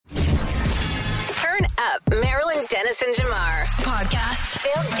up Marilyn Dennis and Jamar podcast.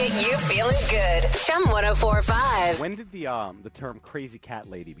 They'll get you feeling good. Chum 104.5. When did the term crazy cat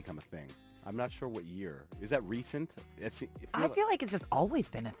lady become a thing? I'm not sure what year. Is that recent? I feel like it's just always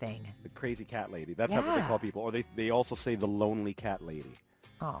been a thing. The crazy cat lady. That's not what they call people. Or they also say the lonely cat lady.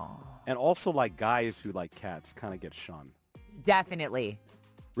 Oh. And also like guys who like cats kind of get shunned. Definitely.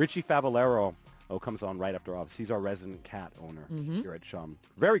 Richie Favalero comes on right after us. He's our resident cat owner here at Chum.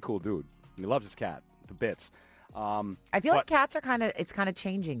 Very cool dude. He loves his cat to bits. I feel like cats are kind of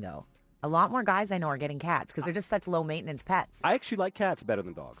changing though. A lot more guys I know are getting cats because they're just such low maintenance pets. I actually like cats better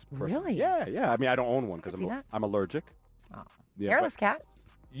than dogs. Personally. Really? Yeah. I mean, I don't own one because I'm allergic. Oh. Yeah, Hairless cat?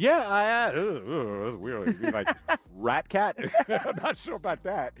 Yeah, that's weird. You mean like rat cat? I'm not sure about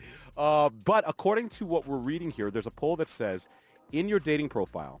that. But according to what we're reading here, there's a poll that says, in your dating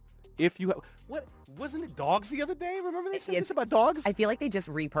profile, if you have... What? Wasn't it dogs the other day? Remember they said this about dogs? I feel like they just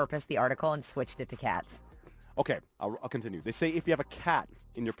repurposed the article and switched it to cats. Okay, I'll continue. They say if you have a cat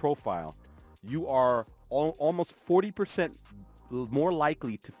in your profile, you are almost 40% more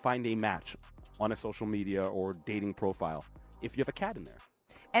likely to find a match on a social media or dating profile if you have a cat in there.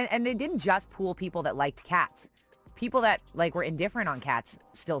 And they didn't just pool people that liked cats. People that like were indifferent on cats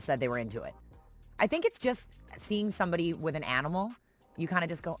still said they were into it. I think it's just seeing somebody with an animal, you kind of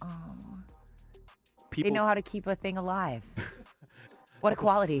just go, oh, they know how to keep a thing alive. What a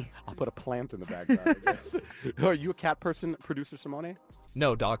quality. I'll put a plant in the background, I guess. Are you a cat person, producer Simone?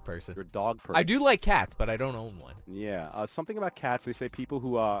 No, dog person. You're a dog person. I do like cats, but I don't own one. Yeah. Something about cats, they say people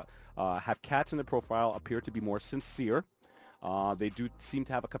who have cats in their profile appear to be more sincere. They do seem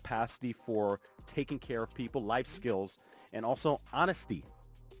to have a capacity for taking care of people, life skills, and also honesty.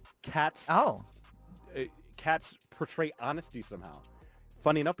 Cats portray honesty somehow.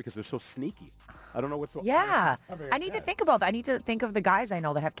 Funny enough, because they're so sneaky. I don't know what's so... Yeah. I need to think about that. I need to think of the guys I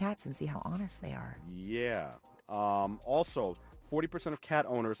know that have cats and see how honest they are. Yeah. Also, 40% of cat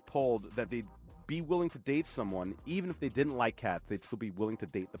owners polled that they'd be willing to date someone, even if they didn't like cats, they'd still be willing to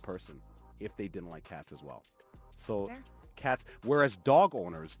date the person if they didn't like cats as well. So... Fair. Cats, whereas dog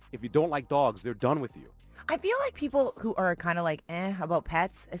owners, if you don't like dogs, they're done with you. I feel like people who are kind of like about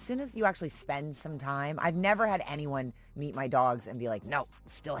pets, as soon as you actually spend some time, I've never had anyone meet my dogs and be like, no,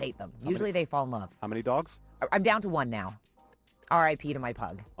 still hate them. Usually they fall in love. How many dogs? I'm down to one now. R.I.P. to my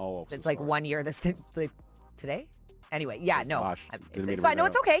pug. Oh, it's like 1 year today? Anyway, yeah, no. Gosh, it's fine. No,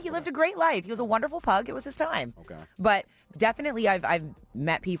 it's okay. He lived a great life. He was a wonderful pug. It was his time. Okay. But definitely I've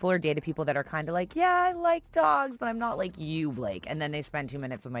met people or dated people that are kind of like, yeah, I like dogs, but I'm not like you, Blake. And then they spend 2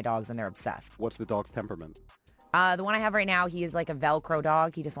 minutes with my dogs and they're obsessed. What's the dog's temperament? The one I have right now, he is like a Velcro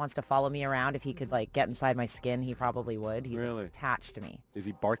dog. He just wants to follow me around. If he could like get inside my skin, he probably would. He's Really? attached to me. Is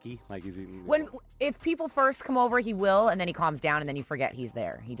he barky? Like is he... If people first come over, he will, and then he calms down, and then you forget he's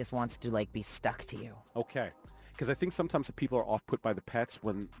there. He just wants to like be stuck to you. Okay. Because I think sometimes the people are off-put by the pets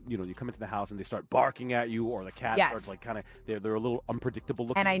when, you come into the house and they start barking at you, or the cat starts like kind of, they're a little unpredictable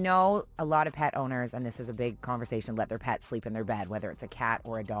looking. And I know a lot of pet owners, and this is a big conversation, let their pet sleep in their bed, whether it's a cat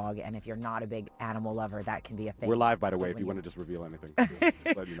or a dog. And if you're not a big animal lover, that can be a thing. We're live, by the way, if you want to just reveal anything. Just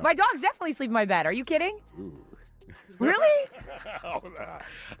let you know. My dogs definitely sleep in my bed. Are you kidding? Ooh. Really?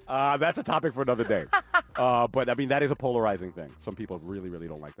 That's a topic for another day. But I mean, that is a polarizing thing. Some people really, really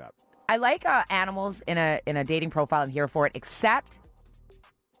don't like that. I like animals in a dating profile. I'm here for it, except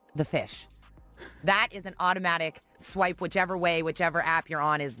the fish. That is an automatic swipe whichever way, whichever app you're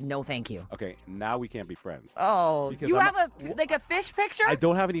on is no thank you. Okay, now we can't be friends. Oh, Because you I'm have a fish picture? I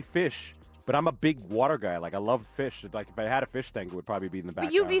don't have any fish, but I'm a big water guy. Like, I love fish. Like, if I had a fish tank, it would probably be in the background.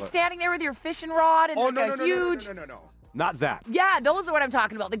 But you'd be standing there with your fishing rod and huge... No. Not that. Yeah, those are what I'm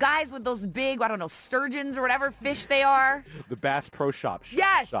talking about. The guys with those big, I don't know, sturgeons or whatever fish they are. The Bass Pro Shop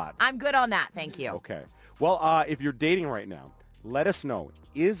Yes, shot. I'm good on that. Thank you. Okay. Well, if you're dating right now, let us know.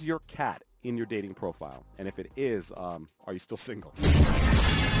 Is your cat in your dating profile? And if it is, are you still single?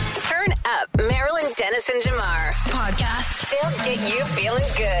 Turn up Marilyn Dennis and Jamar podcast. They'll get you feeling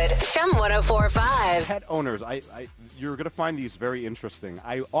good. Chum 104.5. Pet owners, you're going to find these very interesting.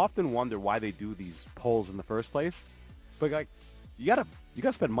 I often wonder why they do these polls in the first place. But like, you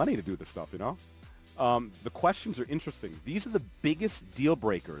gotta spend money to do this stuff, The questions are interesting. These are the biggest deal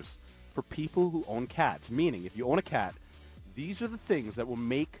breakers for people who own cats. Meaning, if you own a cat, these are the things that will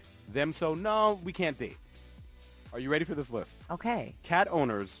make them so, no, we can't date. Are you ready for this list? Okay. Cat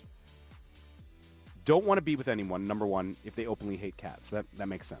owners don't want to be with anyone, number one, if they openly hate cats. That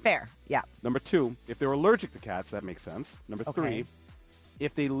makes sense. Fair. Yeah. Number two, if they're allergic to cats, that makes sense. Number three,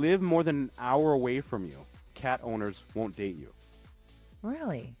 if they live more than an hour away from you, cat owners won't date you.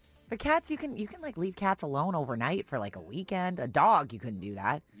 Really? But cats, you can like leave cats alone overnight for like a weekend. A dog, you couldn't do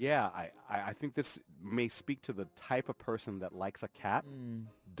that. Yeah, I think this may speak to the type of person that likes a cat,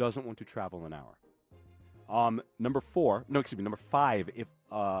 doesn't want to travel an hour. Number 5, if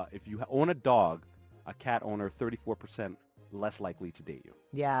you own a dog, a cat owner, 34% less likely to date you.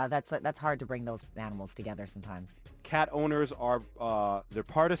 Yeah, that's hard to bring those animals together sometimes. Cat owners are they're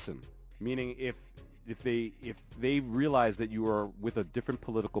partisan, meaning if they realize that you are with a different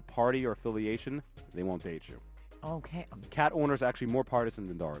political party or affiliation, they won't date you. Okay. Cat owners are actually more partisan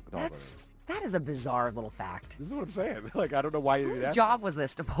than dog owners. That is a bizarre little fact. This is what I'm saying. Like, I don't know why you do Whose that. job was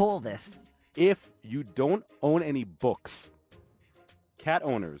this to poll this? If you don't own any books, cat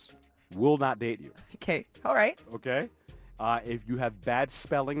owners will not date you. Okay. All right. Okay? If you have bad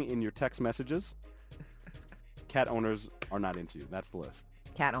spelling in your text messages, cat owners are not into you. That's the list.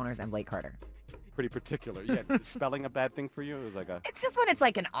 Cat owners and Blake Carter. Pretty particular. Yeah, is spelling a bad thing for you? It was like a... It's just when it's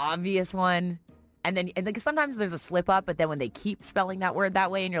like an obvious one. And then sometimes there's a slip up, but then when they keep spelling that word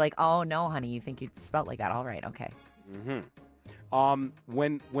that way and you're like, oh, no, honey, you think you spelled like that. All right. Okay.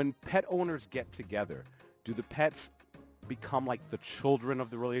 When pet owners get together, do the pets become like the children of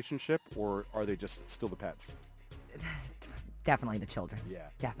the relationship, or are they just still the pets? Definitely the children. Yeah.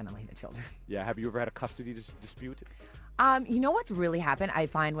 Definitely the children. Yeah. Have you ever had a custody dispute? You know what's really happened? I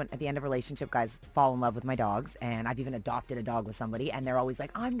find when at the end of a relationship, guys fall in love with my dogs, and I've even adopted a dog with somebody, and they're always like,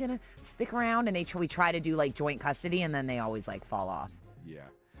 I'm going to stick around, and we try to do like joint custody, and then they always like fall off. Yeah.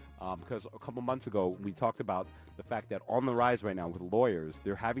 Because a couple months ago, we talked about the fact that on the rise right now with lawyers,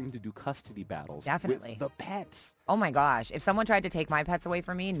 they're having to do custody battles Definitely. with the pets. Oh my gosh. If someone tried to take my pets away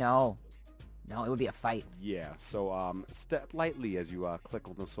from me, no, it would be a fight. Yeah. So step lightly as you click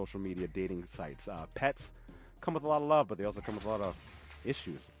on those social media dating sites. Pets come with a lot of love, but they also come with a lot of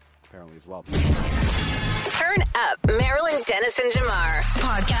issues, apparently, as well. Turn up Marilyn Dennis and Jamar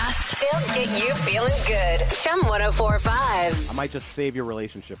podcast. They'll get you feeling good. Chum 1045. I might just save your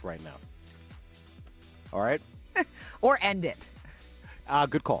relationship right now. All right? Or end it.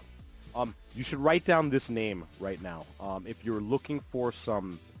 Good call. You should write down this name right now. If you're looking for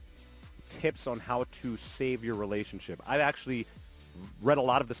some tips on how to save your relationship. I've actually read a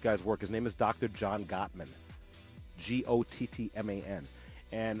lot of this guy's work. His name is Dr. John Gottman. Gottman.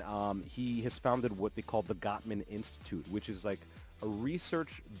 And he has founded what they call the Gottman Institute, which is like a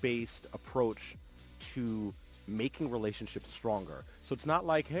research-based approach to making relationships stronger. So it's not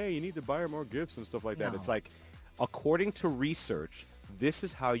like, hey, you need to buy her more gifts and stuff like that. No. It's like, according to research, this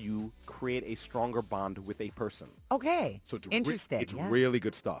is how you create a stronger bond with a person. Okay. So it's interesting. It's yeah. really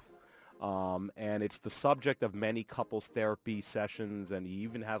good stuff. And it's the subject of many couples therapy sessions, and he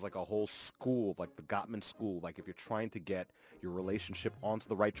even has like a whole school, like the Gottman School. Like if you're trying to get your relationship onto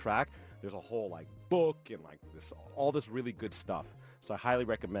the right track, there's a whole like book and like all this really good stuff. So I highly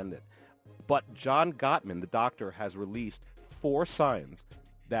recommend it. But John Gottman, the doctor, has released 4 signs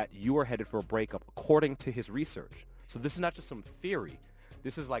that you are headed for a breakup according to his research. So this is not just some theory.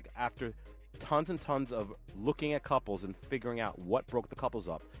 This is like after tons and tons of looking at couples and figuring out what broke the couples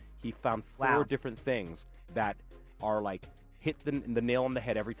up. He found 4 Wow. different things that are like hit the nail on the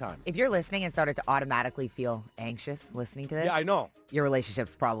head every time. If you're listening and started to automatically feel anxious listening to this, Yeah, I know. your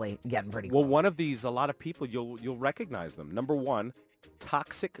relationship's probably getting pretty Well, close. one of these, a lot of people, you'll recognize them. Number 1,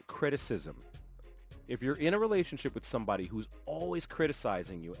 toxic criticism. If you're in a relationship with somebody who's always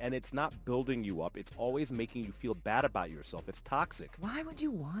criticizing you and it's not building you up, it's always making you feel bad about yourself, it's toxic. Why would you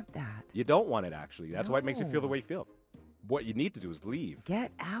want that? You don't want it, actually. That's why it makes you feel the No. way you feel. What you need to do is leave.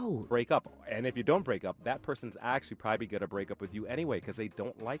 Get out. Break up. And if you don't break up, that person's actually probably going to break up with you anyway because they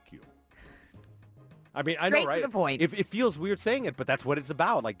don't like you. I mean, I know, Straight to right? the point. It feels weird saying it, but that's what it's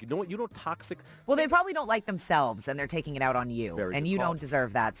about. Like, you don't toxic. Well, they probably don't like themselves, and they're taking it out on you. Very and good you call. don't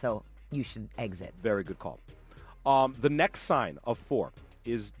deserve that, so you should exit. Very good call. The next sign of 4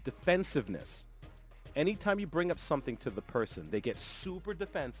 is defensiveness. Anytime you bring up something to the person, they get super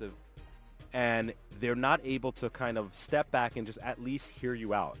defensive and they're not able to kind of step back and just at least hear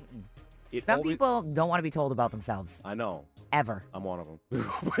you out. Some people don't want to be told about themselves, I know. ever. I'm one of them.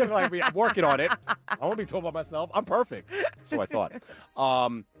 Like, I'm working on it. I want to be told about myself. I'm perfect. So I thought.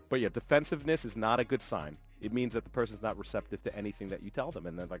 But yeah, defensiveness is not a good sign. It means that the person's not receptive to anything that you tell them.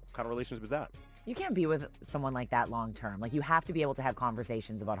 And then, like, what kind of relationship is that? You can't be with someone like that long term. Like, you have to be able to have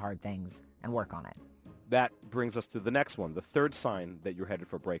conversations about hard things and work on it. That brings us to the next one, the third sign that you're headed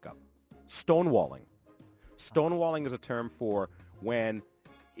for breakup. Stonewalling. Stonewalling is a term for when,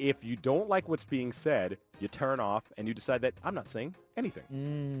 if you don't like what's being said, you turn off and you decide that I'm not saying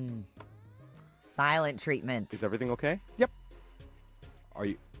anything. Silent treatment. Is everything okay? Yep. Are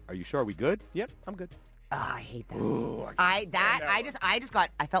you sure? Are we good? Yep, I'm good. Oh, I hate that. Ooh,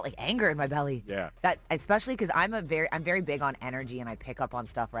 I felt like anger in my belly. Yeah. That especially because I'm very big on energy and I pick up on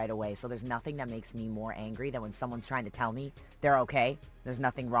stuff right away. So there's nothing that makes me more angry than when someone's trying to tell me they're okay. There's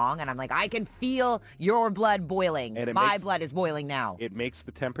nothing wrong, and I'm like, I can feel your blood boiling. And My blood is boiling now. It makes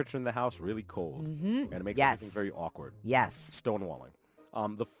the temperature in the house really cold, and it makes Yes. everything very awkward. Yes. Stonewalling.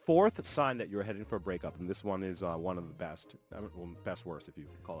 The fourth sign that you're heading for a breakup, and this one is one of the best, best worst if you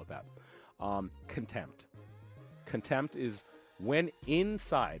call it that. Contempt. Contempt is when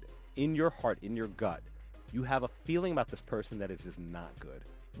inside, in your heart, in your gut, you have a feeling about this person that is just not good.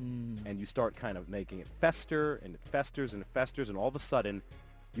 And you start kind of making it fester, and it festers, and it festers, and all of a sudden,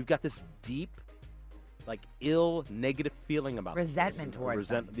 you've got this deep, like, ill, negative feeling about this Resentment person. towards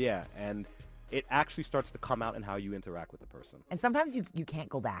them. Yeah, and it actually starts to come out in how you interact with the person. And sometimes you can't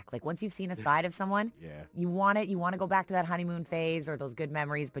go back. Like once you've seen a side of someone, Yeah. you want to go back to that honeymoon phase or those good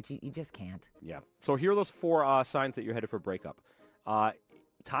memories, but you just can't. Yeah. So here are those four signs that you're headed for breakup.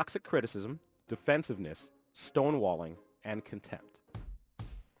 Toxic criticism, defensiveness, stonewalling, and contempt.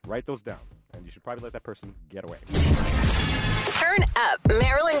 Write those down, and you should probably let that person get away. Turn up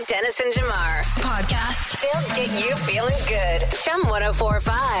Marilyn Dennis and Jamar. Podcast. They'll get you feeling good. Chum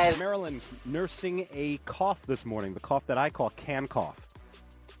 1045. Marilyn's nursing a cough this morning, the cough that I call can cough.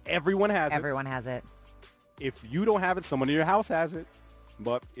 Everyone has it. Everyone has it. If you don't have it, someone in your house has it,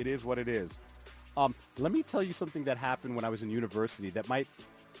 but it is what it is. Let me tell you something that happened when I was in university that might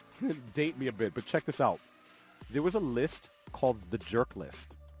date me a bit, but check this out. There was a list called the Jerk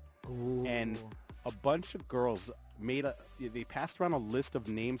List. Ooh. And a bunch of girls they passed around a list of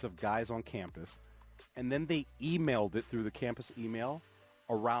names of guys on campus, and then they emailed it through the campus email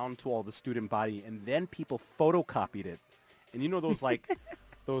around to all the student body, and then people photocopied it. And you know those like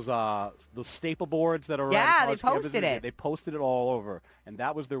those staple boards that are around Yeah, they college campuses? posted it. They posted it all over, and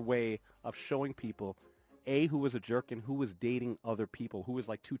that was their way of showing people who was a jerk and who was dating other people, who was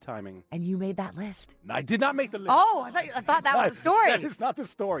like two-timing. And you made that list. I did not make the list. Oh, I thought that was the story. That is not the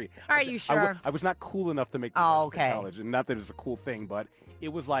story. Are you sure? I was not cool enough to make the Oh, list okay. in college, and not that it's a cool thing, but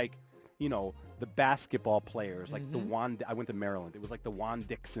it was like, you know, the basketball players, like I went to Maryland. It was like the Juan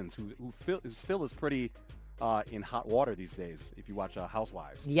Dixons, who still is pretty in hot water these days. If you watch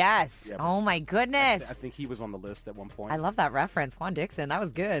Housewives. Yes. Yeah, but Oh my goodness. I think he was on the list at one point. I love that reference. Juan Dixon. That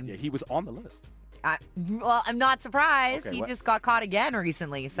was good. Yeah, he was on the list. Well, I'm not surprised. Okay, he what? just got caught again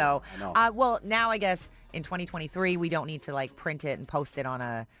recently. So, Yeah, I know. well, now I guess in 2023 we don't need to like print it and post it on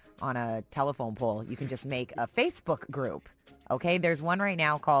a telephone pole. You can just make a Facebook group. Okay, there's one right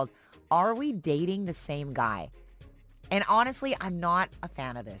now called "Are We Dating the Same Guy?" And honestly, I'm not a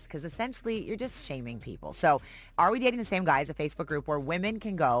fan of this because essentially you're just shaming people. So, "Are We Dating the Same Guy?" is a Facebook group where women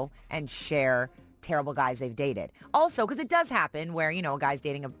can go and share terrible guys they've dated. Also, because it does happen where, you know, a guy's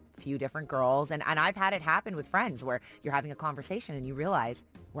dating a few different girls. And I've had it happen with friends where you're having a conversation and you realize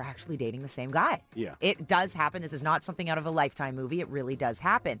we're actually dating the same guy. Yeah. It does happen. This is not something out of a Lifetime movie. It really does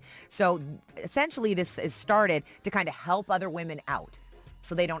happen. So essentially this is started to kind of help other women out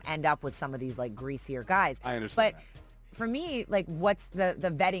so they don't end up with some of these like greasier guys. I understand But that. for me, like what's the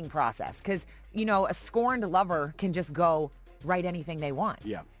vetting process? Because, you know, a scorned lover can just go write anything they want.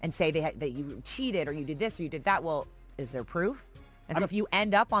 Yeah. And say that you cheated or you did this or you did that. Well, is there proof? And so if you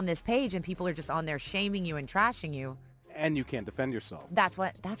end up on this page and people are just on there shaming you and trashing you, And you can't defend yourself. that's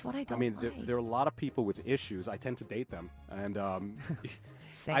what I don't I mean, like. there are a lot of people with issues. I tend to date them, and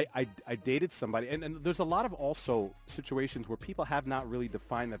Same. I dated somebody, and there's a lot of also situations where people have not really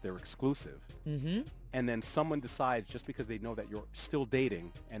defined that they're exclusive, and then someone decides just because they know that you're still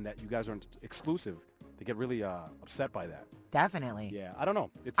dating and that you guys aren't exclusive, they get really upset by that. Definitely. Yeah, I don't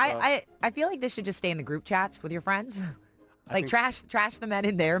know. It's I feel like this should just stay in the group chats with your friends. Like trash the men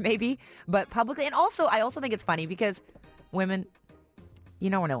in there maybe, but publicly. And also, I also think it's funny because women, you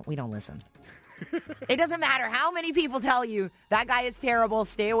know, we don't listen. It doesn't matter how many people tell you that guy is terrible,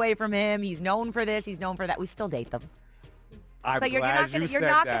 stay away from him, he's known for this, he's known for that. We still date them. I'm So you're glad not you said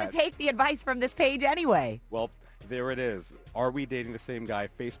going that. to take the advice from this page anyway. Well, there it is. Are We Dating the Same Guy?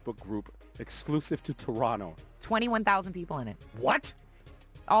 Facebook group exclusive to Toronto. 21,000 people in it. What?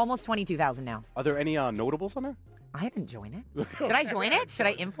 Almost 22,000 now. Are there any notables on there? I didn't join it. Should I join it? Should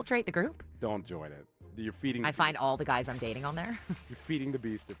I infiltrate the group? Don't join it. You're feeding. I find all the guys I'm dating on there. You're feeding the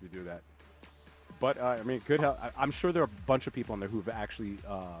beast if you do that. But I mean, good help. I'm sure there are a bunch of people on there who've actually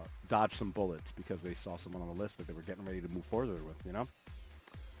dodged some bullets because they saw someone on the list that they were getting ready to move further with. You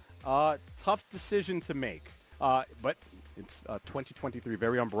know, tough decision to make, but it's 2023,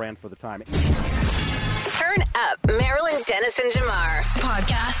 very on brand for the time. Turn up Marilyn Dennis and Jamar.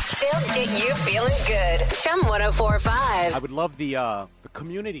 Podcast. They'll get you feeling good. Chum 1045. I would love the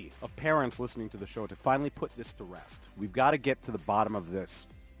community of parents listening to the show to finally put this to rest. We've got to get to the bottom of this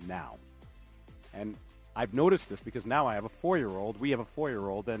now. And I've noticed this because now I have a 4-year-old. We have a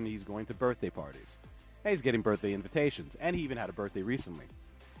 4-year-old, and he's going to birthday parties. And he's getting birthday invitations, and he even had a birthday recently.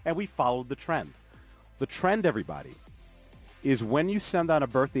 And we followed the trend. The trend, everybody, is when you send out a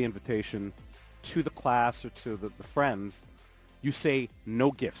birthday invitation to the class or to the friends, you say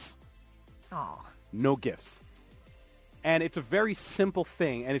no gifts. Oh. No gifts. And it's a very simple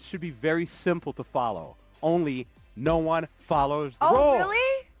thing, and it should be very simple to follow. Only no one follows the rule. Oh,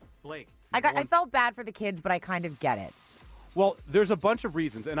 really? Blake. I felt bad for the kids, but I kind of get it. Well, there's a bunch of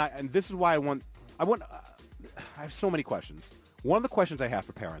reasons, and this is why I have so many questions. One of the questions I have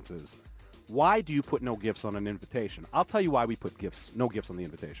for parents is, why do you put no gifts on an invitation? I'll tell you why we put no gifts on the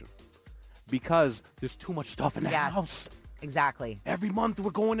invitation. Because there's too much stuff in the house. Exactly. Every month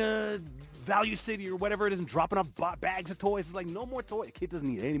we're going to Value City or whatever it is and dropping off bags of toys. It's like, no more toys. The kid doesn't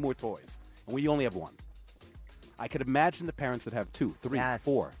need any more toys. And we only have one. I could imagine the parents that have 2, 3,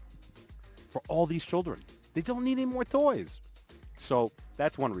 4 for all these children. They don't need any more toys. So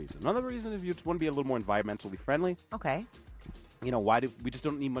that's one reason. Another reason is you just want to be a little more environmentally friendly. Okay. You know, we just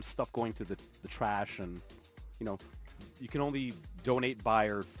don't need much stuff going to the trash, and, you know, you can only donate, buy,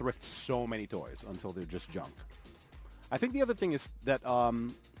 or thrift so many toys until they're just junk. I think the other thing is that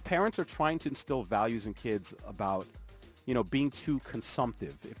parents are trying to instill values in kids about, you know, being too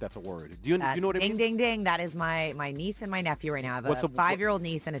consumptive, if that's a word. Do you know what I mean? Ding, ding, ding. That is my niece and my nephew right now. I have a 5-year-old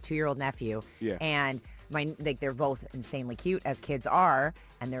niece and a 2-year-old nephew. Yeah. And they're both insanely cute, as kids are,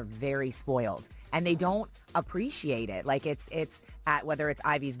 and they're very spoiled. And they don't appreciate it. Like it's at whether it's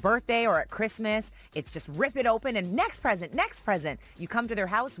Ivy's birthday or at Christmas, it's just rip it open and next present, next present. You come to their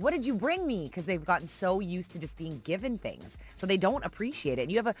house, what did you bring me? Because they've gotten so used to just being given things. So they don't appreciate it.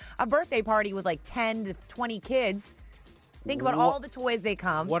 And you have a birthday party with like 10 to 20 kids. Think about all the toys they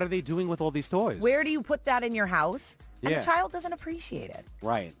come. What are they doing with all these toys? Where do you put that in your house? And Yeah. the child doesn't appreciate it.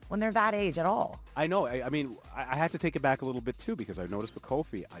 Right. When they're that age at all. I know. I mean, I had to take it back a little bit, too, because I noticed with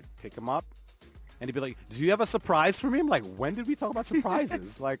Kofi, I'd pick him up, and he'd be like, do you have a surprise for me? I'm like, when did we talk about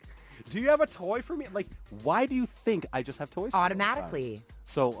surprises? Like, do you have a toy for me? Like, why do you think I just have toys? Automatically.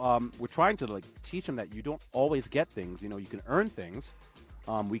 So we're trying to, like, teach him that you don't always get things. You know, you can earn things.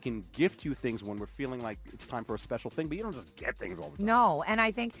 We can gift you things when we're feeling like it's time for a special thing, but you don't just get things all the time. No, and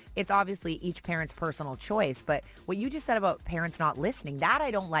I think it's obviously each parent's personal choice, but what you just said about parents not listening, that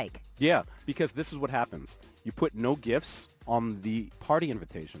I don't like. Yeah, because this is what happens. You put no gifts on the party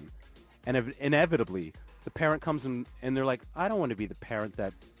invitation, and inevitably, the parent comes in and they're like, I don't want to be the parent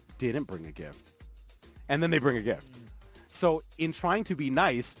that didn't bring a gift. And then they bring a gift. So in trying to be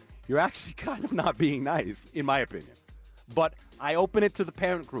nice, you're actually kind of not being nice, in my opinion. But I open it to the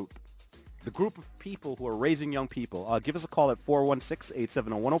parent group, the group of people who are raising young people. Give us a call at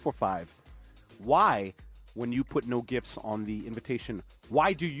 416-870-1045. Why, when you put no gifts on the invitation,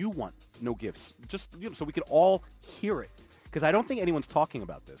 why do you want no gifts? Just so we could all hear it. Because I don't think anyone's talking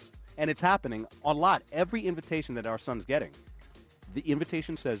about this. And it's happening a lot. Every invitation that our son's getting, the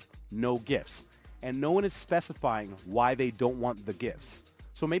invitation says no gifts. And no one is specifying why they don't want the gifts.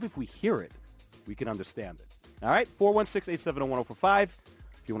 So maybe if we hear it, we can understand it. All right, 416-870-1045. If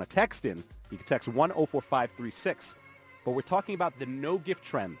you want to text in, you can text 104536. But we're talking about the no-gift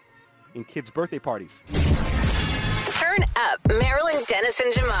trend in kids' birthday parties. Turn up Marilyn Dennis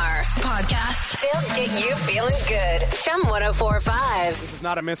and Jamar. Podcast. They'll get you feeling good. Chum 1045. This is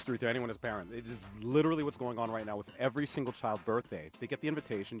not a mystery to anyone as a parent. It is literally what's going on right now with every single child's birthday. They get the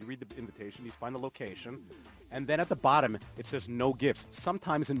invitation. You read the invitation. You find the location. And then at the bottom, it says no gifts.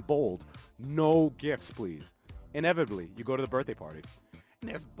 Sometimes in bold, no gifts, please. Inevitably, you go to the birthday party, and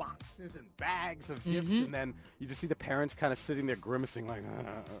there's boxes and bags of gifts, and then you just see the parents kind of sitting there grimacing like,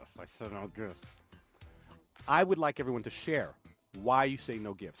 I said no gifts. I would like everyone to share why you say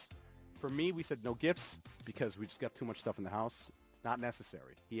no gifts. For me, we said no gifts because we just got too much stuff in the house. It's not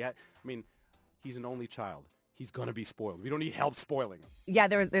necessary. He's an only child. He's going to be spoiled. We don't need help spoiling him. Yeah,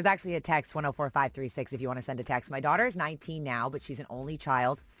 there's actually a text, 104536, if you want to send a text. My daughter is 19 now, but she's an only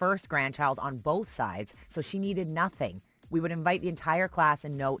child, first grandchild on both sides, so she needed nothing. We would invite the entire class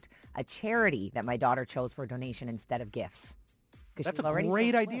and note a charity that my daughter chose for a donation instead of gifts. That's a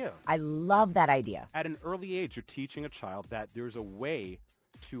great idea. I love that idea. At an early age, you're teaching a child that there's a way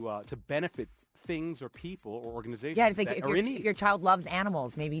to benefit things or people or organizations Yeah, it's like that if are in need. your child loves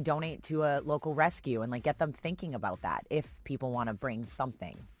animals, maybe donate to a local rescue and like get them thinking about that if people want to bring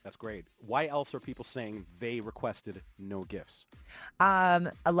something. That's great. Why else are people saying they requested no gifts?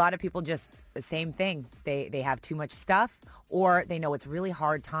 A lot of people just the same thing. They have too much stuff, or they know it's really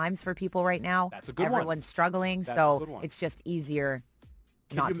hard times for people right now. That's a good one. Everyone's struggling, That's a so good one. it's just easier.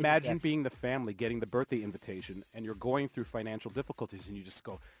 Can not you to do imagine gifts. being the family getting the birthday invitation and you're going through financial difficulties and you just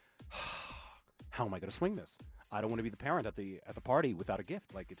go, how am I going to swing this? I don't want to be the parent at the party without a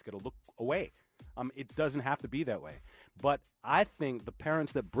gift. Like, it's going to look away. It doesn't have to be that way. But I think the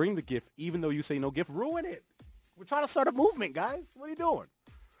parents that bring the gift, even though you say no gift, ruin it. We're trying to start a movement, guys. What are you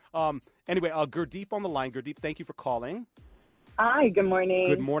doing? Anyway, Gurdeep on the line. Gurdeep, thank you for calling. Hi, good morning.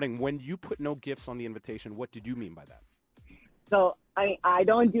 Good morning. When you put no gifts on the invitation, what did you mean by that? So I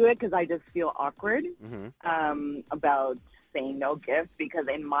don't do it because I just feel awkward Mm-hmm. about saying no gifts, because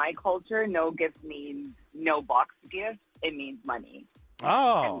in my culture, no gifts means no box gifts. It means money.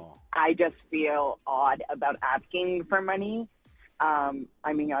 Oh. I just feel odd about asking for money. I'm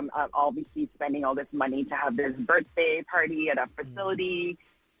obviously spending all this money to have this birthday party at a facility.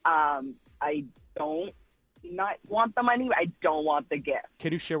 I don't not want the money. I don't want the gift.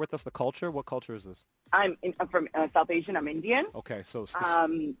 Can you share with us the culture? What culture is this? I'm from South Asian. I'm Indian. Okay, so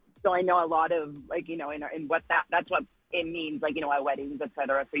So I know a lot of, like, in what that's what it means, like, at weddings,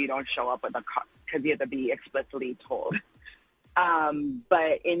 etc. So you don't show up with a card because you have to be explicitly told.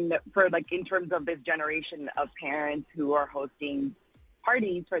 But in terms of this generation of parents who are hosting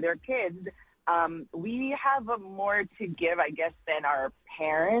parties for their kids, we have more to give, I guess, than our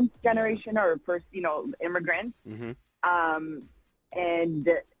parents' generation or first, immigrants. Mm-hmm. And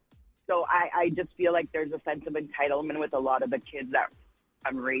so I just feel like there's a sense of entitlement with a lot of the kids that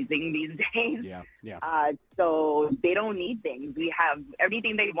I'm raising these days. Yeah. So they don't need things. We have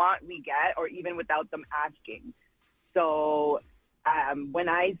everything they want, we get, or even without them asking. So when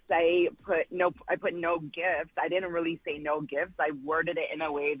I say I put no gifts, I didn't really say no gifts. I worded it in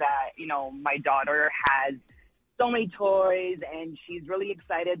a way that, my daughter has so many toys, and she's really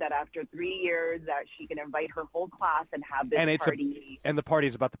excited that after 3 years that she can invite her whole class and have this party. And the party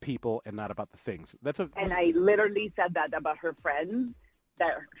is about the people and not about the things. And I literally said that about her friends,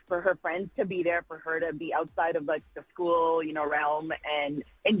 that for her friends to be there, for her to be outside of like the school, realm, and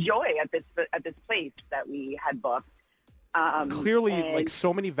enjoy at this place that we had booked. Clearly, like,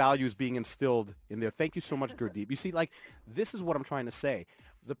 so many values being instilled in there. Thank you so much, Gurdeep. You see, like, this is what I'm trying to say.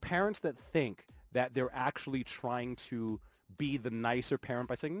 The parents that think that they're actually trying to be the nicer parent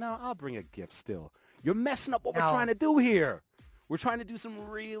by saying, no, I'll bring a gift still. You're messing up what we're trying to do here. We're trying to do some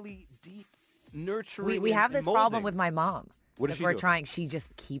really deep nurturing. We have and this molding. problem with my mom. What does she we're do? trying. She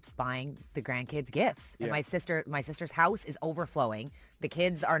just keeps buying the grandkids gifts, and Yeah. my sister's house is overflowing. The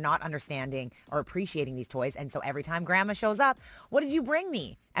kids are not understanding or appreciating these toys, and so every time Grandma shows up, what did you bring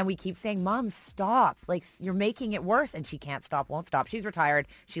me? And we keep saying, Mom, stop! Like, you're making it worse, and she can't stop, won't stop. She's retired.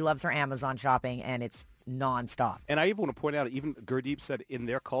 She loves her Amazon shopping, and it's nonstop. And I even want to point out, even Gurdeep said in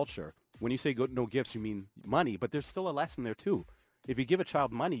their culture, when you say no gifts, you mean money, but there's still a lesson there too. If you give a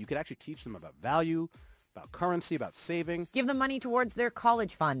child money, you could actually teach them about value, about currency, about saving. Give them money towards their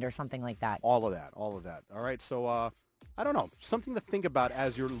college fund or something like that. All of that. All right, so I don't know. Something to think about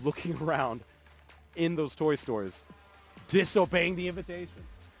as you're looking around in those toy stores. Disobeying the invitation.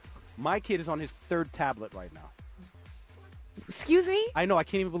 My kid is on his third tablet right now. Excuse me? I know, I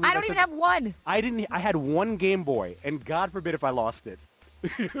can't even believe I don't even have one. I had one Game Boy, and God forbid if I lost it.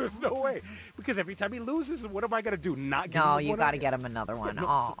 There's no way. Because every time he loses, what am I going to do? Not give him No, one you got to again? get him another one. No,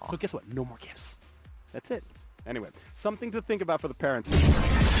 Aw. so guess what? No more gifts. That's it. Anyway, something to think about for the parents.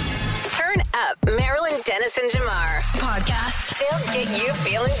 Turn up Marilyn Dennis and Jamar podcast. They'll get you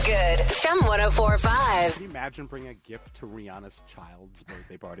feeling good. Chum 1045. Can you imagine bringing a gift to Rihanna's child's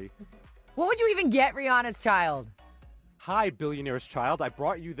birthday party? What would you even get Rihanna's child? Hi, billionaire's child. I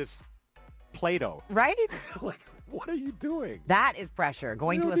brought you this Play-Doh. Right? Like, what are you doing? That is pressure.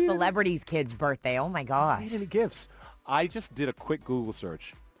 Going You to don't a need celebrity's kid's birthday. Oh my I gosh. don't need any gifts. I just did a quick Google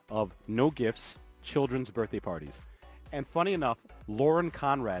search of no gifts, children's birthday parties. And funny enough, Lauren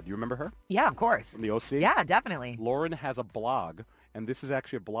Conrad, you remember her Yeah, of course. from the OC? Yeah, definitely. Lauren has a blog, and this is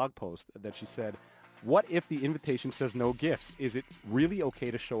actually a blog post that she said, what if the invitation says no gifts? Is it really okay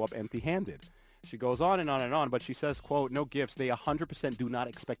to show up empty-handed? She goes on and on and on, but she says, quote, no gifts. They 100% do not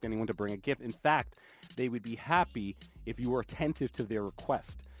expect anyone to bring a gift. In fact, they would be happy if you were attentive to their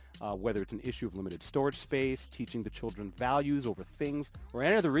request, whether it's an issue of limited storage space, teaching the children values over things, or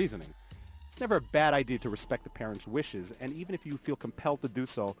any other reasoning. It's never a bad idea to respect the parents' wishes, and even if you feel compelled to do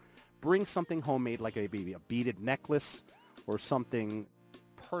so, bring something homemade like a beaded necklace or something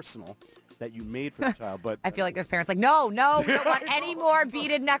personal that you made for the child, but I feel like there's parents like, no, we don't want any more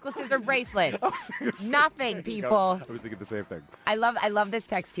beaded necklaces or bracelets. Nothing, people. I was thinking the same thing. I love this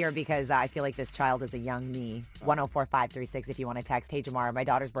text here because I feel like this child is a young me. 104536 if you want to text. Hey, Jamar, my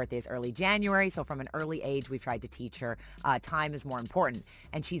daughter's birthday is early January, so from an early age, we've tried to teach her time is more important.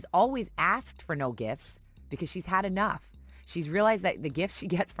 And she's always asked for no gifts because she's had enough. She's realized that the gifts she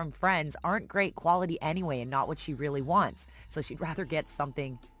gets from friends aren't great quality anyway and not what she really wants. So she'd rather get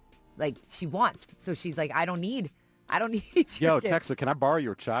something like she wants. So she's like, I don't need your gift. Texter, can I borrow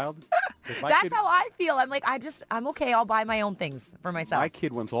your child? That's how I feel. I'm like, I'm okay. I'll buy my own things for myself. My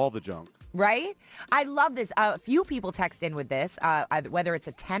kid wants all the junk. Right? I love this. A few people text in with this, whether it's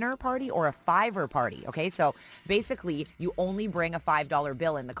a tenner party or a $5 party. Okay, so basically you only bring a $5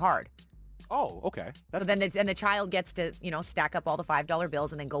 bill in the card. Oh, okay. So then the child gets to, stack up all the $5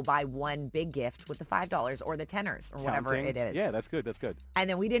 bills and then go buy one big gift with the $5 or the tenners or whatever it is. Yeah, that's good. That's good. And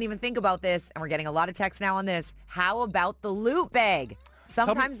then we didn't even think about this, and we're getting a lot of texts now on this. How about the loot bag?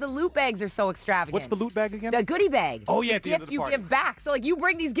 Sometimes the loot bags are so extravagant. What's the loot bag again? The goodie bag. Oh, yeah, at the end of gift the you party. give back. So, you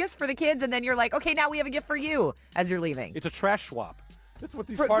bring these gifts for the kids, and then you're like, okay, now we have a gift for you as you're leaving. It's a trash swap. That's what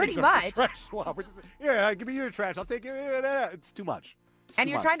these Pretty parties are. much. It's a trash swap. We're just, give me your trash. I'll take it. It's too much. And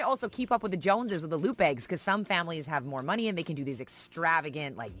you're trying to also keep up with the Joneses with the loot bags because some families have more money and they can do these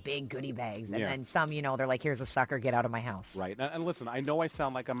extravagant, like, big goodie bags. And then some, they're like, here's a sucker, get out of my house. Right. And listen, I know I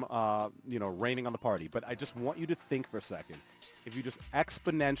sound like I'm, raining on the party, but I just want you to think for a second. If you just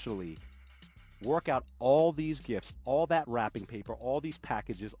exponentially work out all these gifts, all that wrapping paper, all these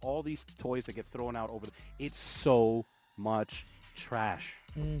packages, all these toys that get thrown out it's so much trash.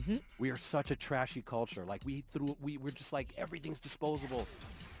 Mm-hmm. We are such a trashy culture. Like we're just like everything's disposable.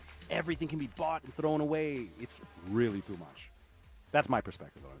 Everything can be bought and thrown away. It's really too much. That's my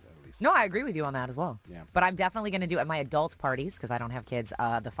perspective on it, at least. No, I agree with you on that as well. Yeah. But I'm definitely going to do at my adult parties because I don't have kids,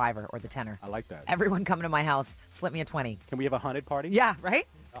 the $5 or the tenner. I like that. Everyone coming to my house, slip me a 20. Can we have a hunted party? Yeah, right?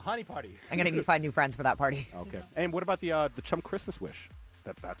 A honey party. I'm going to find new friends for that party. Okay. And what about the Chum Christmas wish?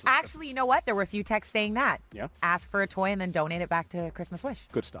 Actually, you know what? There were a few texts saying that. Yeah. Ask for a toy and then donate it back to Christmas Wish.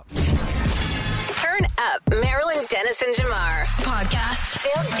 Good stuff. Turn up Marilyn Dennis and Jamar. Podcast.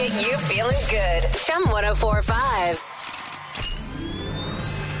 They'll get you feeling good. Chum 1045.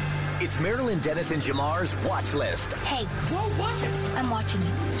 It's Marilyn Dennis and Jamar's Watch List. Hey, whoa, watch it. I'm watching you.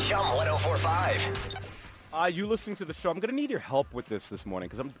 Chum 1045. You listening to the show, I'm going to need your help with this morning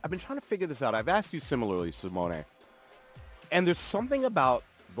because I've been trying to figure this out. I've asked you similarly, Simone. And there's something about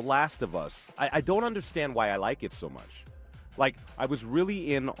The Last of Us. I don't understand why I like it so much. Like, I was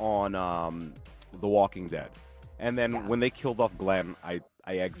really in on The Walking Dead. And then when they killed off Glenn, I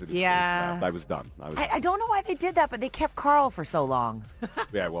exited. Yeah. Stage left. I was done. I don't know why they did that, but they kept Carl for so long.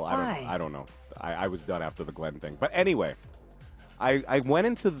 Yeah, well, Why? I don't know. I was done after the Glenn thing. But anyway, I went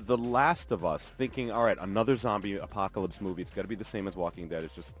into The Last of Us thinking, all right, another zombie apocalypse movie. It's got to be the same as Walking Dead.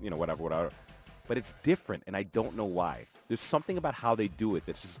 It's just, whatever. But it's different, and I don't know why. There's something about how they do it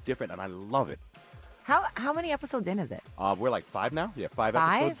that's just different, and I love it. How many episodes in is it? We're like 5 now? Yeah, 5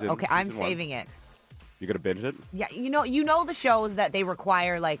 5? episodes in Okay, I'm season 1. saving it. You gonna binge it? Yeah, you know the shows that they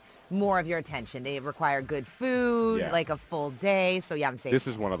require like more of your attention. They require good food, like a full day. So yeah, I'm saving. This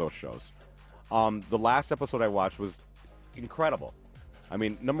is one of those shows. The last episode I watched was incredible. I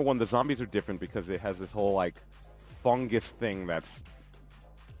mean, number one, the zombies are different because it has this whole like fungus thing that's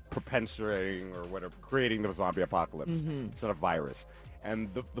perpetuating or whatever, creating the zombie apocalypse. It's not a virus.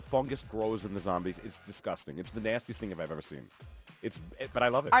 And the fungus grows in the zombies. It's disgusting. It's the nastiest thing I've ever seen. But I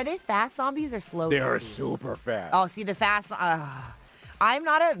love it. Are they fast zombies or slow They are zombies? super fast. Oh, see, the fast... I'm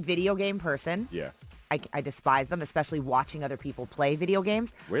not a video game person. Yeah. I despise them, especially watching other people play video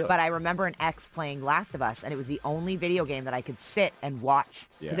games. Really? But I remember an ex playing Last of Us, and it was the only video game that I could sit and watch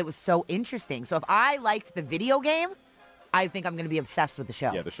because it was so interesting. So if I liked the video game, I think I'm going to be obsessed with the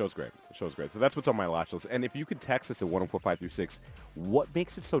show. Yeah, the show's great. So that's what's on my watch list. And if you could text us at 104536, what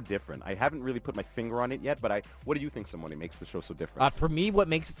makes it so different? I haven't really put my finger on it yet, but what do you think, somebody, makes the show so different? For me, what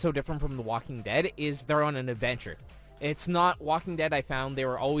makes it so different from The Walking Dead is they're on an adventure. It's not Walking Dead. I found they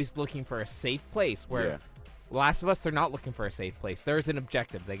were always looking for a safe place, where Last of Us, they're not looking for a safe place. There's an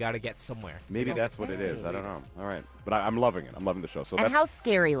objective. They got to get somewhere. Maybe that's what it is. I don't know. All right. But I'm loving it. I'm loving the show. So And how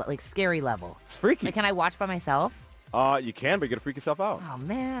scary, like scary level? It's freaky. Like, can I watch by myself? You can, but you got to freak yourself out. Oh,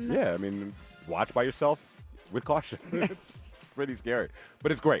 man. Yeah, I mean, watch by yourself with caution. It's pretty scary.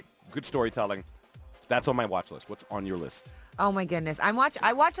 But it's great. Good storytelling. That's on my watch list. What's on your list? Oh my goodness. I watch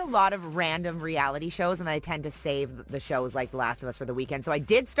a lot of random reality shows, and I tend to save the shows like The Last of Us for the weekend. So I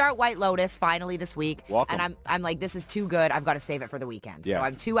did start White Lotus finally this week. Welcome. And I'm like, this is too good. I've got to save it for the weekend. Yeah. So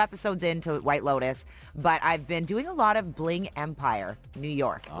I'm 2 episodes into White Lotus, but I've been doing a lot of Bling Empire, New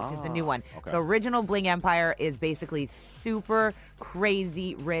York, which is the new one. Okay. So original Bling Empire is basically super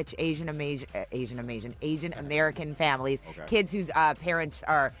crazy rich Asian American families, Okay. kids whose parents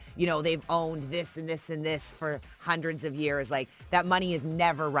are, they've owned this and this and this for hundreds of years. Like, that money is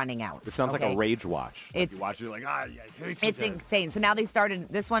never running out. This sounds like a rage watch. Like, It's- you watch it, you're like, I hate It's this. insane. So now they started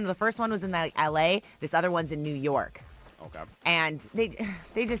this one. The first one was in like LA. This other one's in New York. Okay. And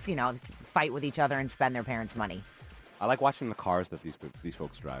they just, fight with each other and spend their parents' money. I like watching the cars that these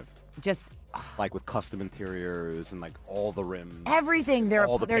folks drive. Just Like with custom interiors and like all the rims. everything. Their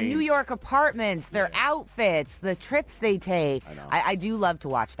all the New paints. York apartments, their outfits, the trips they take. I know. I do love to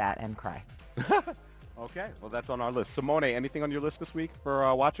watch that and cry. Okay, well that's on our list. Simone, anything on your list this week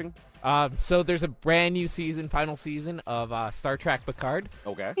for watching? So there's a brand new final season of Star Trek Picard.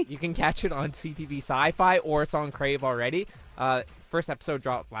 Okay. You can catch it on CTV Sci-Fi or it's on Crave already. First episode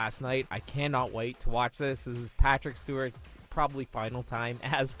dropped last night. I cannot wait to watch this. This is Patrick Stewart's probably final time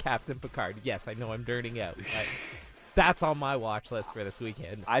as Captain Picard. Yes, I know I'm dirting out, but that's on my watch list for this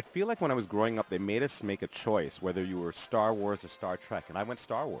weekend. I feel like when I was growing up, they made us make a choice whether you were Star Wars or Star Trek, and I went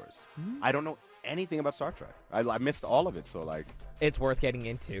Star Wars. I don't know anything about Star Trek. I missed all of it, so like, It's worth getting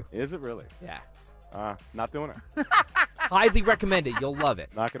into. is it really? Yeah. Not doing it. Highly recommend it. You'll love it.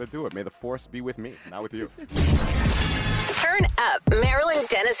 Not gonna do it. May the Force be with me, not with you. Turn up Marilyn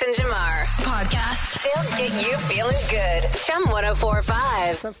Dennis and Jamar. Podcast. They'll get you feeling good. Chum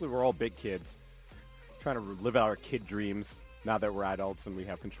 1045. Essentially, we're all big kids, trying to live out our kid dreams now that we're adults and we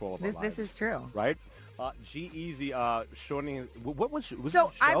have control of our lives. This is true. Right? G-Eazy, showing, what was it?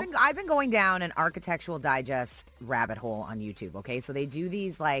 So a show? I've been going down an Architectural Digest rabbit hole on YouTube. Okay, so they do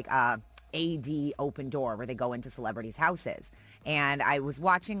these like AD open door where they go into celebrities' houses. And I was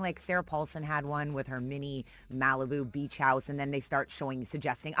watching, like, Sarah Paulson had one with her mini Malibu beach house, and then they start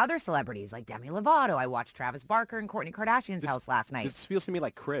suggesting other celebrities like Demi Lovato. I watched Travis Barker and Kourtney Kardashian's house last night. This feels to me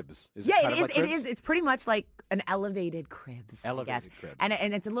like Cribs. Is Yeah, kind it of is. like It Cribs? is. It's pretty much like an elevated Cribs. I guess. Elevated Cribs.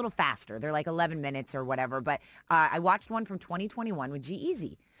 And it's a little faster. They're like 11 minutes or whatever. But I watched one from 2021 with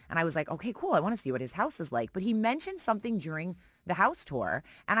G-Eazy. And I was like, okay, cool. I want to see what his house is like. But he mentioned something during the house tour.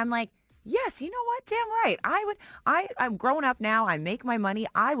 And I'm like, yes, you know what? Damn right. I'm grown up now. I make my money.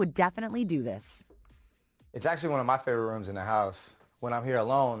 I would definitely do this. It's actually one of my favorite rooms in the house. When I'm here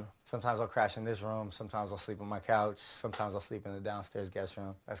alone, sometimes I'll crash in this room. Sometimes I'll sleep on my couch. Sometimes I'll sleep in the downstairs guest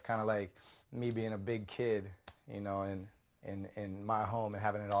room. That's kind of like me being a big kid, in my home and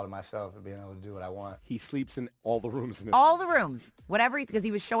having it all to myself and being able to do what I want. He sleeps in all the rooms in his All the rooms, whatever, because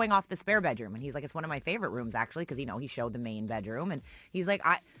he was showing off the spare bedroom, and he's like, it's one of my favorite rooms actually, because he showed the main bedroom, and he's like,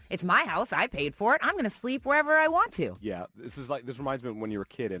 it's my house, I paid for it, I'm gonna sleep wherever I want to. Yeah, this reminds me of when you were a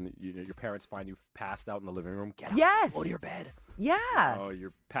kid and your parents find you passed out in the living room. Get up, Yes. go to your bed. Yeah. Oh,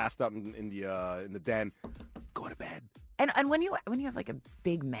 you're passed out in the den. Go to bed. And when you have like a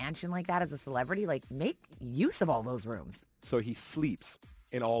big mansion like that as a celebrity, like, make use of all those rooms, So he sleeps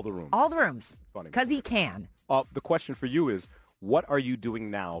in all the rooms. all the rooms, Funny. because he can. The question for you is, what are you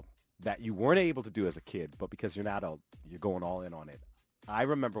doing now that you weren't able to do as a kid, but because you're an adult, you're going all in on it? I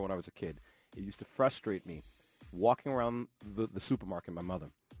remember when I was a kid, it used to frustrate me walking around the supermarket with my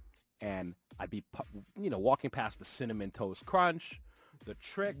mother, and I'd be, walking past the Cinnamon Toast Crunch, the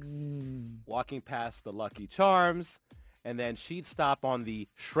Trix, walking past the Lucky Charms, and then she'd stop on the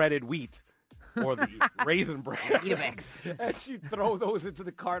shredded wheat or the Raisin Bran. Weetabix. And she'd throw those into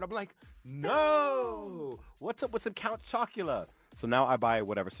the cart. I'm like, no. What's up with some Count Chocula? So now I buy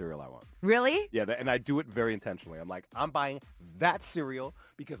whatever cereal I want. Really? Yeah, and I do it very intentionally. I'm like, I'm buying that cereal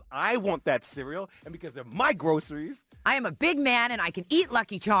because I want that cereal and because they're my groceries. I am a big man and I can eat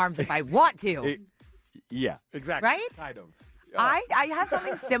Lucky Charms if I want to. Yeah, exactly. Right? Kind of. I have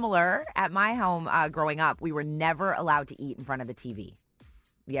something similar at my home growing up. We were never allowed to eat in front of the TV.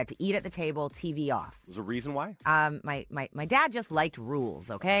 We had to eat at the table, TV off. There's a reason why? My dad just liked rules,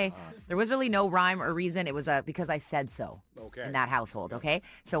 okay? There was really no rhyme or reason. It was because I said so in that household, okay?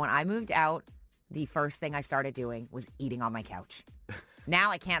 So when I moved out, the first thing I started doing was eating on my couch. Now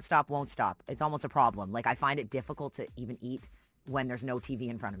I can't stop, won't stop. It's almost a problem. Like, I find it difficult to even eat when there's no TV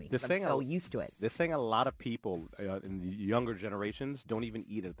in front of me. I'm so used to it. They're saying a lot of people in the younger generations don't even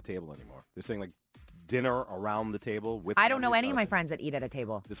eat at the table anymore. They're saying, like, dinner around the table with... I don't know any of my friends that eat at a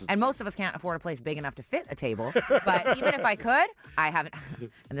table. This is and most of us can't afford a place big enough to fit a table. But even if I could, I haven't...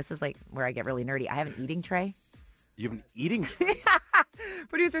 And this is like where I get really nerdy. I have an eating tray. You have an eating tray?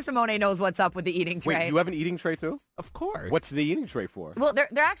 Producer Simone knows what's up with the eating tray. Wait, you have an eating tray too? Of course. What's the eating tray for? Well, they're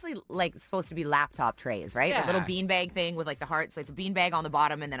actually like supposed to be laptop trays, right? Yeah. The little beanbag thing with like the heart. So it's a beanbag on the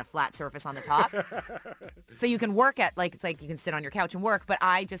bottom and then a flat surface on the top. So you can work at it's like you can sit on your couch and work, but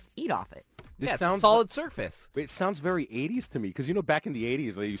I just eat off it. This Yeah, it's sounds a solid surface. It sounds very 80s to me because back in the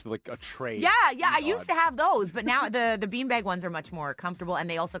 80s they used to like a tray. Yeah, I used to have those, but now the beanbag ones are much more comfortable, and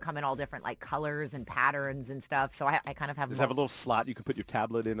they also come in all different like colors and patterns and stuff. So I kind of have. Does it have a little slot you can put your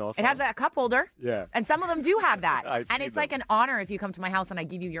tablet in also? It has a cup holder. Yeah. And some of them do have that. I've And seen it's like an honor if you come to my house and I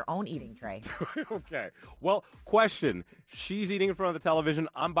give you your own eating tray. Okay. Well, question. She's eating in front of the television.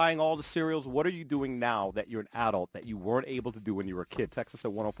 I'm buying all the cereals. What are you doing now that you're an adult that you weren't able to do when you were a kid? Text us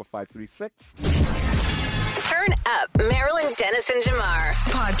at 104536. Turn up Marilyn Dennis and Jamar.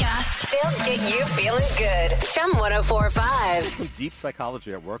 Podcast. They'll get you feeling good. Chum 1045. Some deep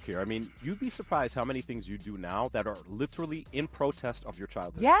psychology at work here. I mean, you'd be surprised how many things you do now that are literally in protest of your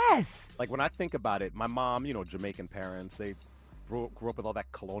childhood. Yes. Like when I think about it, my mom, Jamaican parents, they grew up with all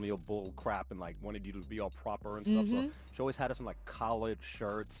that colonial bull crap and like wanted you to be all proper and stuff. So she always had us in like collared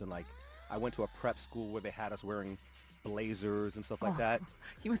shirts and like I went to a prep school where they had us wearing blazers and stuff like that.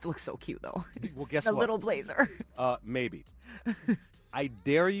 You must look so cute though. Well, guess the what? little blazer. Maybe. I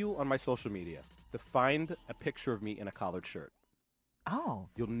dare you on my social media to find a picture of me in a collared shirt. Oh.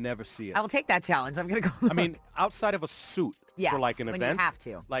 You'll never see it. I'll take that challenge. I'm going to go I mean, outside of a suit for like an when event. you have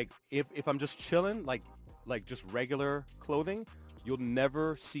to. Like if I'm just chilling, like just regular clothing, you'll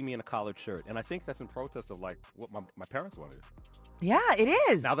never see me in a collared shirt. And I think that's in protest of like what my parents wanted. Yeah, it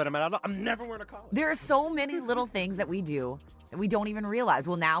is. Now that I'm an adult, I'm never wearing a collar. There are so many little things that we do that we don't even realize.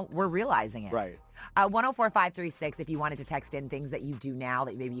 Well, now we're realizing it. Right. 104536, if you wanted to text in things that you do now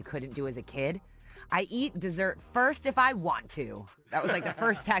that maybe you couldn't do as a kid. I eat dessert first if I want to. That was like the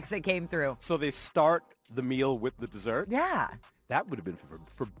first text that came through. So they start the meal with the dessert? Yeah. That would have been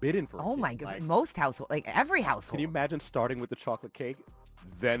forbidden for a Oh kid. my God. Like, Most households, like every household. can you imagine starting with the chocolate cake,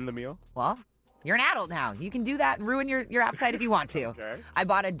 then the meal? Well, you're an adult now. You can do that and ruin your appetite if you want to. Okay. I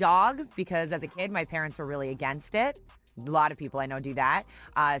bought a dog because as a kid, my parents were really against it. A lot of people I know do that.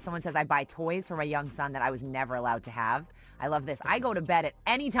 Someone says I buy toys for my young son that I was never allowed to have. I love this. I go to bed at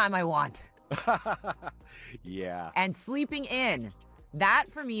any time I want. Yeah. And sleeping in. That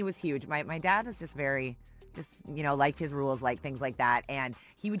for me was huge. My dad was just very... liked his rules, like things like that. And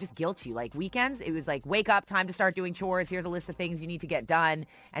he would just guilt you. Like weekends, it was like, wake up, time to start doing chores. Here's a list of things you need to get done.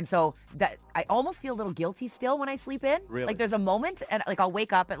 And so that I almost feel a little guilty still when I sleep in. Really? Like there's a moment and like I'll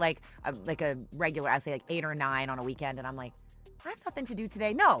wake up at like a regular, I'd say like 8 or 9 on a weekend. And I'm like, I have nothing to do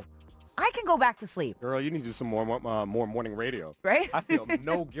today. No, I can go back to sleep. Girl, you need to do some more morning radio. Right? I feel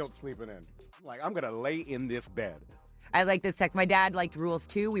no guilt sleeping in. Like, I'm going to lay in this bed. I like this text. My dad liked rules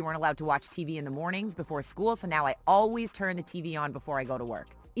too. We weren't allowed to watch TV in the mornings before school. So now I always turn the TV on before I go to work.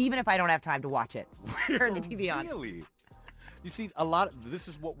 Even if I don't have time to watch it. Turn the TV on. Really? You see, this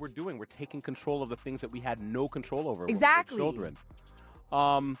is what we're doing. We're taking control of the things that we had no control over Exactly. when we were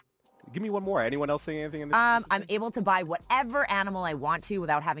children. Give me one more. Anyone else saying anything in this? I'm able to buy whatever animal I want to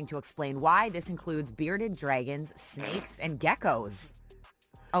without having to explain why. This includes bearded dragons, snakes, and geckos.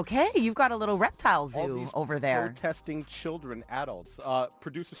 Okay, you've got a little reptile All zoo these over there. protesting children, adults.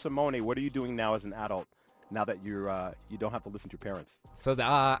 Producer Simone, what are you doing now as an adult? Now that you don't have to listen to your parents. So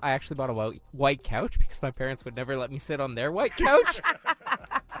I actually bought a white couch because my parents would never let me sit on their white couch.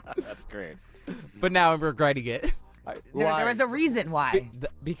 That's great. But now I'm regretting it. There was a reason why.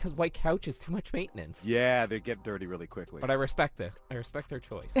 Because white couch is too much maintenance. Yeah, they get dirty really quickly. But I respect it. I respect their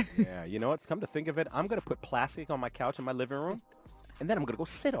choice. Yeah, you know what? Come to think of it, I'm going to put plastic on my couch in my living room, and then I'm going to go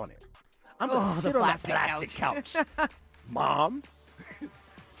sit on it. I'm going to sit on that plastic couch. Mom,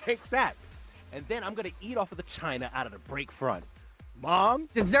 take that. And then I'm going to eat off of the china out of the break front. Mom?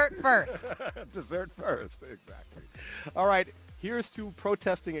 Dessert first. Dessert first, exactly. All right, here's to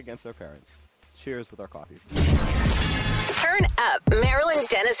protesting against our parents. Cheers with our coffees. Turn up Marilyn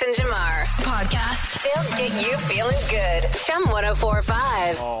Dennis and Jamar. Podcast. They'll get you feeling good. Chum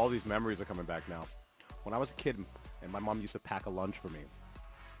 1045. Oh, all these memories are coming back now. When I was a kid and my mom used to pack a lunch for me,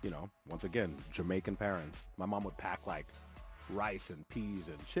 once again, Jamaican parents. My mom would pack like rice and peas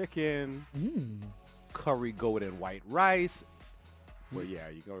and chicken, curry goat and white rice. Well, yeah,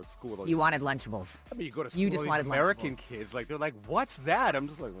 you go to school. You wanted Lunchables. I mean, you go to school. You just these wanted American Lunchables. kids, like they're like, "What's that?" I'm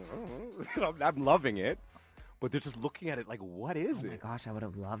just like, I'm loving it, but they're just looking at it like, "What is Oh my it?" gosh, I would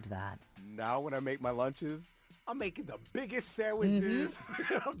have loved that. Now when I make my lunches, I'm making the biggest sandwiches.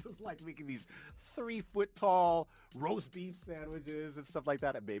 I'm just like making these 3-foot tall roast beef sandwiches and stuff like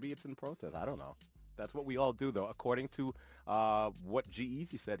that. And maybe it's in protest. I don't know. That's what we all do, though. According to what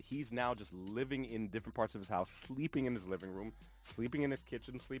G-Eazy said, he's now just living in different parts of his house, sleeping in his living room, sleeping in his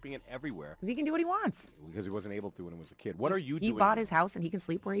kitchen, sleeping in everywhere. Because he can do what he wants. Because he wasn't able to when he was a kid. What are you doing? He bought his house and he can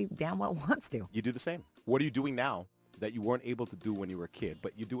sleep where he damn well wants to. You do the same. What are you doing now that you weren't able to do when you were a kid,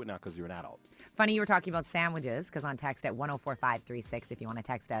 but you do it now because you're an adult? Funny you were talking about sandwiches, because on text at 104536, if you want to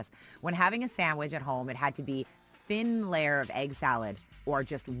text us, when having a sandwich at home, it had to be thin layer of egg salad or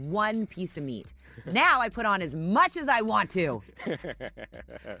just one piece of meat. Now I put on as much as I want to.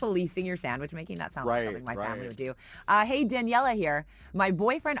 Policing your sandwich making, that sounds like something my family would do. Hey, Daniela here. My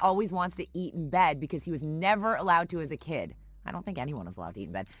boyfriend always wants to eat in bed because he was never allowed to as a kid. I don't think anyone was allowed to eat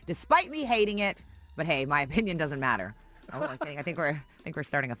in bed, despite me hating it. But hey, my opinion doesn't matter. Oh, I think we're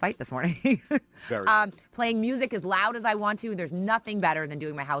starting a fight this morning. Very. Playing music as loud as I want to. There's nothing better than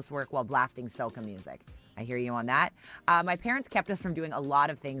doing my housework while blasting soca music. I hear you on that. My parents kept us from doing a lot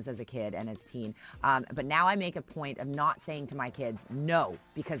of things as a kid and as teen. But now I make a point of not saying to my kids, no,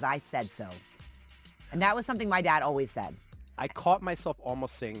 because I said so. And that was something my dad always said. I caught myself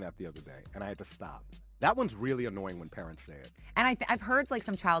almost saying that the other day, and I had to stop. That one's really annoying when parents say it. And I've heard like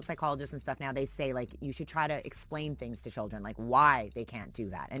some child psychologists and stuff now, they say like you should try to explain things to children, like why they can't do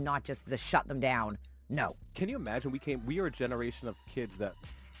that and not just the shut them down. No. Can you imagine we are a generation of kids that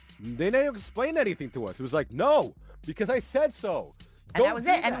they didn't explain anything to us. It was like, no, because I said so. And that was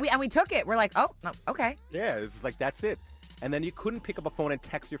it. And we took it. We're like, oh, no, okay. Yeah, it's like, that's it. And then you couldn't pick up a phone and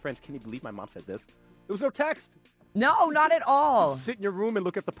text your friends, can you believe my mom said this? There was no text. No, not at all. Just sit in your room and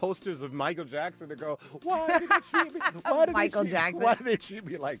look at the posters of Michael Jackson and go, why did they treat me? Why did they treat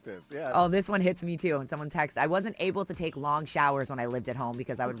me like this? Yeah. Oh, this one hits me too. And someone texts, I wasn't able to take long showers when I lived at home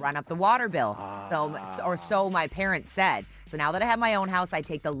because I would run up the water bill. So my parents said. So now that I have my own house, I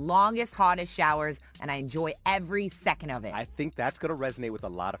take the longest, hottest showers and I enjoy every second of it. I think that's going to resonate with a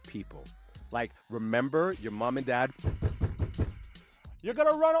lot of people. Like, remember your mom and dad? You're going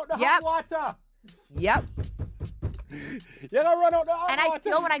to run out the hot water. Yep. You're gonna run out the hot water. And I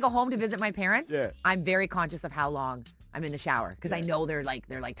still, when I go home to visit my parents, I'm very conscious of how long I'm in the shower because I know they're like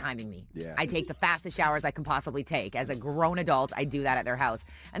timing me. Yeah. I take the fastest showers I can possibly take. As a grown adult, I do that at their house.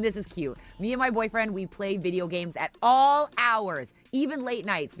 And this is cute. Me and my boyfriend, we play video games at all hours, even late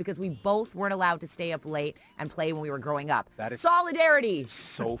nights, because we both weren't allowed to stay up late and play when we were growing up. That is solidarity.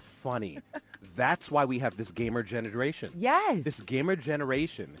 So funny. That's why we have this gamer generation. Yes. This gamer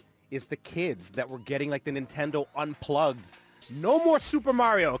generation is the kids that were getting like the Nintendo Unplugged. No more Super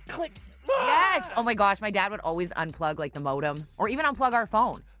Mario. Click. Yes. Oh my gosh, my dad would always unplug like the modem or even unplug our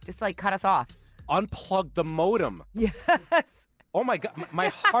phone just to like cut us off. Unplug the modem. Yes. Oh my God, my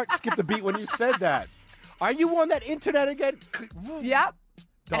heart skipped a beat when you said that. Are you on that internet again? Yep.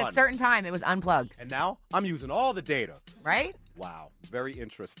 Done. At a certain time, it was unplugged. And now I'm using all the data. Right? Wow. Very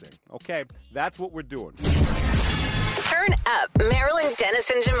interesting. Okay, that's what we're doing. Turn up Marilyn Dennis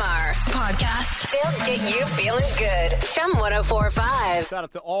and Jamar podcast. They'll get you feeling good. Chum 104.5. Shout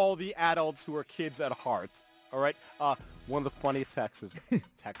out to all the adults who are kids at heart. All right. One of the funniest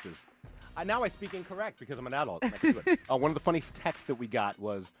texts. Now I speak incorrect because I'm an adult. And I can do it. One of the funniest texts that we got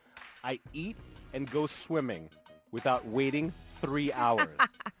was, I eat and go swimming without waiting 3 hours.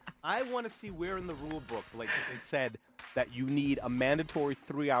 I want to see where in the rule book, like they said, that you need a mandatory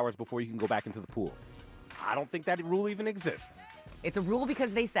 3 hours before you can go back into the pool. I don't think that rule even exists. It's a rule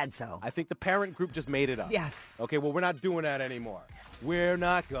because they said so. I think the parent group just made it up. Yes. Okay, well, we're not doing that anymore. We're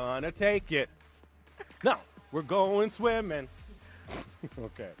not gonna take it. No, we're going swimming.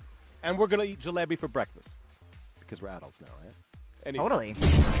 Okay. And we're gonna eat jalebi for breakfast. Because we're adults now, right? Anyway. Totally.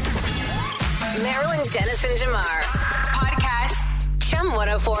 Marilyn Dennis and Jamar podcast. Chum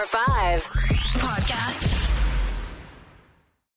 104.5 podcast.